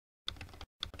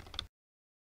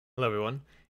Hello everyone.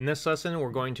 In this lesson, we're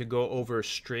going to go over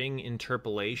string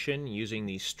interpolation using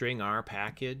the stringr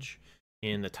package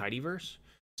in the tidyverse.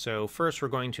 So first, we're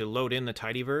going to load in the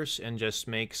tidyverse and just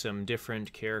make some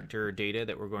different character data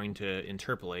that we're going to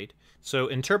interpolate. So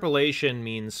interpolation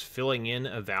means filling in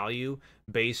a value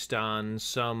based on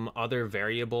some other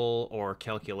variable or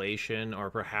calculation, or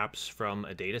perhaps from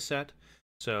a data set.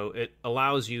 So it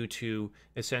allows you to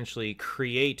essentially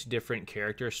create different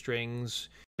character strings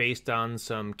based on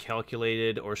some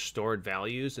calculated or stored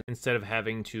values instead of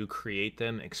having to create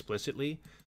them explicitly.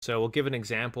 So we'll give an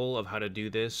example of how to do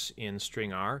this in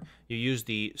stringr. You use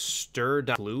the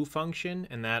str.glue function,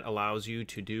 and that allows you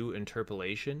to do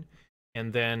interpolation.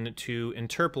 And then to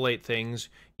interpolate things,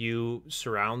 you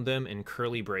surround them in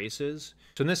curly braces.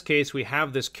 So in this case, we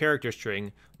have this character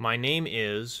string, my name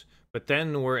is, but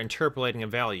then we're interpolating a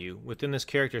value. Within this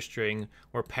character string,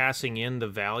 we're passing in the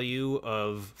value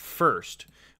of first,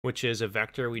 which is a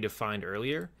vector we defined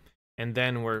earlier. And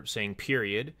then we're saying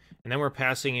period. And then we're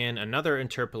passing in another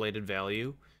interpolated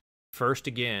value, first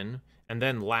again, and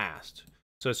then last.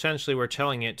 So essentially we're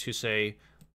telling it to say,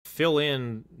 fill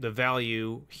in the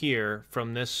value here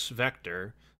from this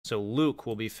vector. So Luke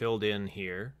will be filled in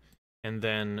here. And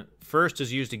then first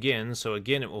is used again, so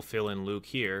again it will fill in Luke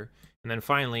here. And then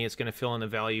finally it's going to fill in the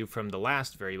value from the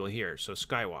last variable here, so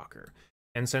Skywalker.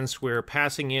 And since we're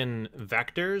passing in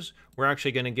vectors, we're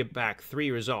actually going to get back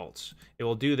 3 results. It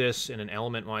will do this in an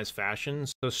element-wise fashion.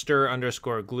 So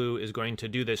str_glue is going to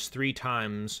do this 3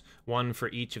 times, one for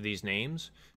each of these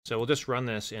names. So we'll just run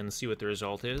this and see what the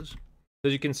result is.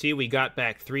 As you can see, we got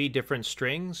back 3 different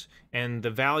strings, and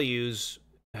the values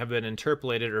have been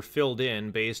interpolated or filled in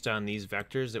based on these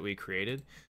vectors that we created.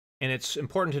 And it's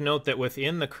important to note that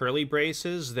within the curly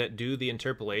braces that do the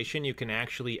interpolation, you can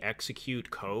actually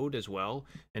execute code as well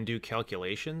and do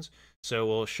calculations. So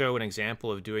we'll show an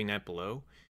example of doing that below.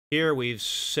 Here we've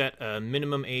set a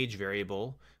minimum age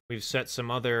variable. We've set some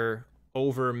other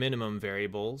over minimum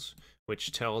variables,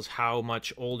 which tells how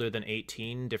much older than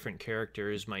 18 different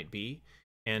characters might be.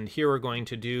 And here we're going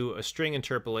to do a string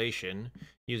interpolation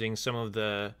using some of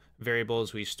the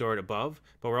variables we stored above,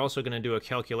 but we're also going to do a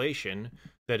calculation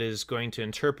that is going to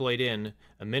interpolate in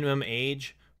a minimum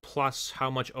age plus how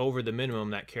much over the minimum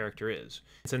that character is.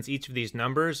 Since each of these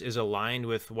numbers is aligned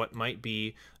with what might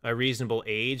be a reasonable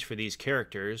age for these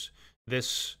characters,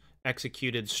 this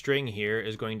executed string here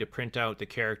is going to print out the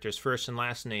character's first and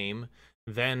last name,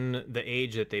 then the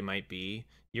age that they might be,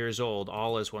 years old,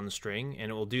 all as one string,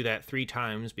 and it will do that 3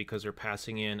 times because we're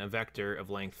passing in a vector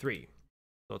of length 3.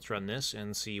 So let's run this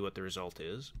and see what the result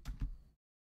is.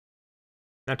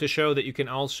 Now, to show that you can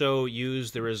also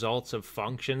use the results of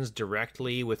functions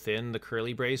directly within the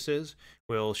curly braces,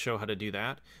 we'll show how to do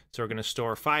that. So we're going to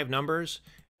store 5 numbers,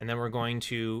 and then we're going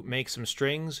to make some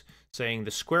strings saying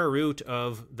the square root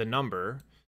of the number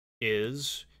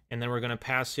is, and then we're going to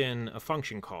pass in a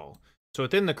function call. So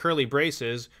within the curly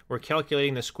braces, we're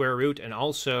calculating the square root and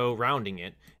also rounding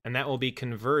it, and that will be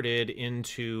converted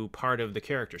into part of the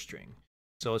character string.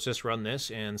 So let's just run this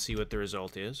and see what the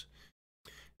result is.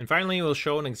 And finally, we'll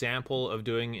show an example of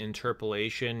doing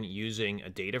interpolation using a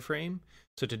data frame.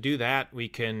 So to do that, we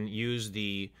can use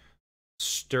the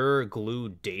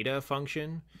str_glue data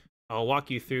function. I'll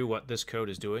walk you through what this code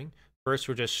is doing. First,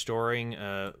 we're just storing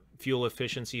a fuel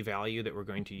efficiency value that we're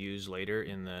going to use later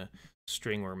in the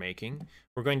string we're making.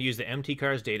 We're going to use the empty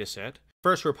cars dataset.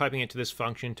 First, we're piping it to this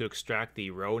function to extract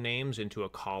the row names into a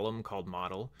column called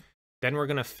model. Then we're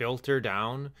going to filter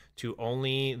down to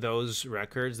only those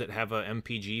records that have a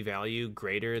MPG value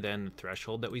greater than the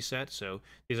threshold that we set. So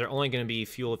these are only going to be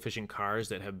fuel efficient cars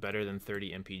that have better than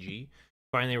 30 MPG.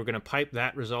 Finally, we're going to pipe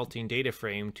that resulting data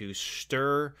frame to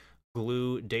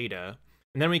str_glue data.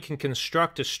 And then we can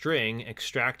construct a string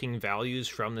extracting values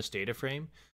from this data frame.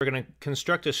 We're going to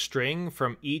construct a string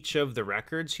from each of the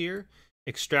records here,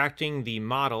 extracting the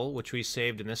model, which we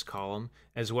saved in this column,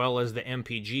 as well as the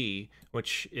MPG,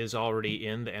 which is already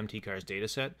in the empty cars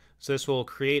dataset. So this will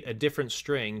create a different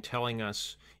string telling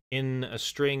us in a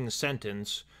string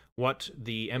sentence what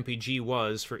the MPG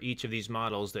was for each of these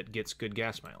models that gets good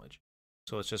gas mileage.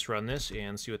 So let's just run this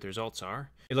and see what the results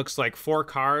are. It looks like 4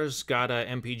 cars got a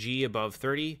MPG above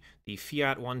 30, the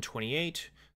Fiat 128,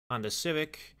 Honda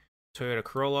Civic, Toyota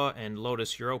Corolla, and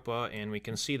Lotus Europa, and we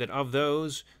can see that of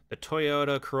those, the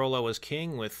Toyota Corolla was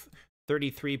king with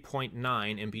 33.9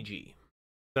 MPG.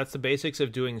 That's the basics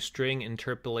of doing string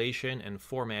interpolation and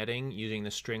formatting using the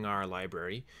stringr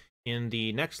library. In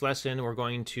the next lesson, we're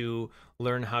going to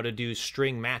learn how to do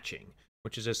string matching,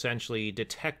 which is essentially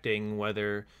detecting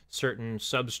whether certain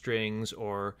substrings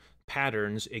or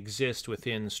patterns exist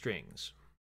within strings.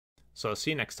 So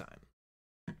see you next time.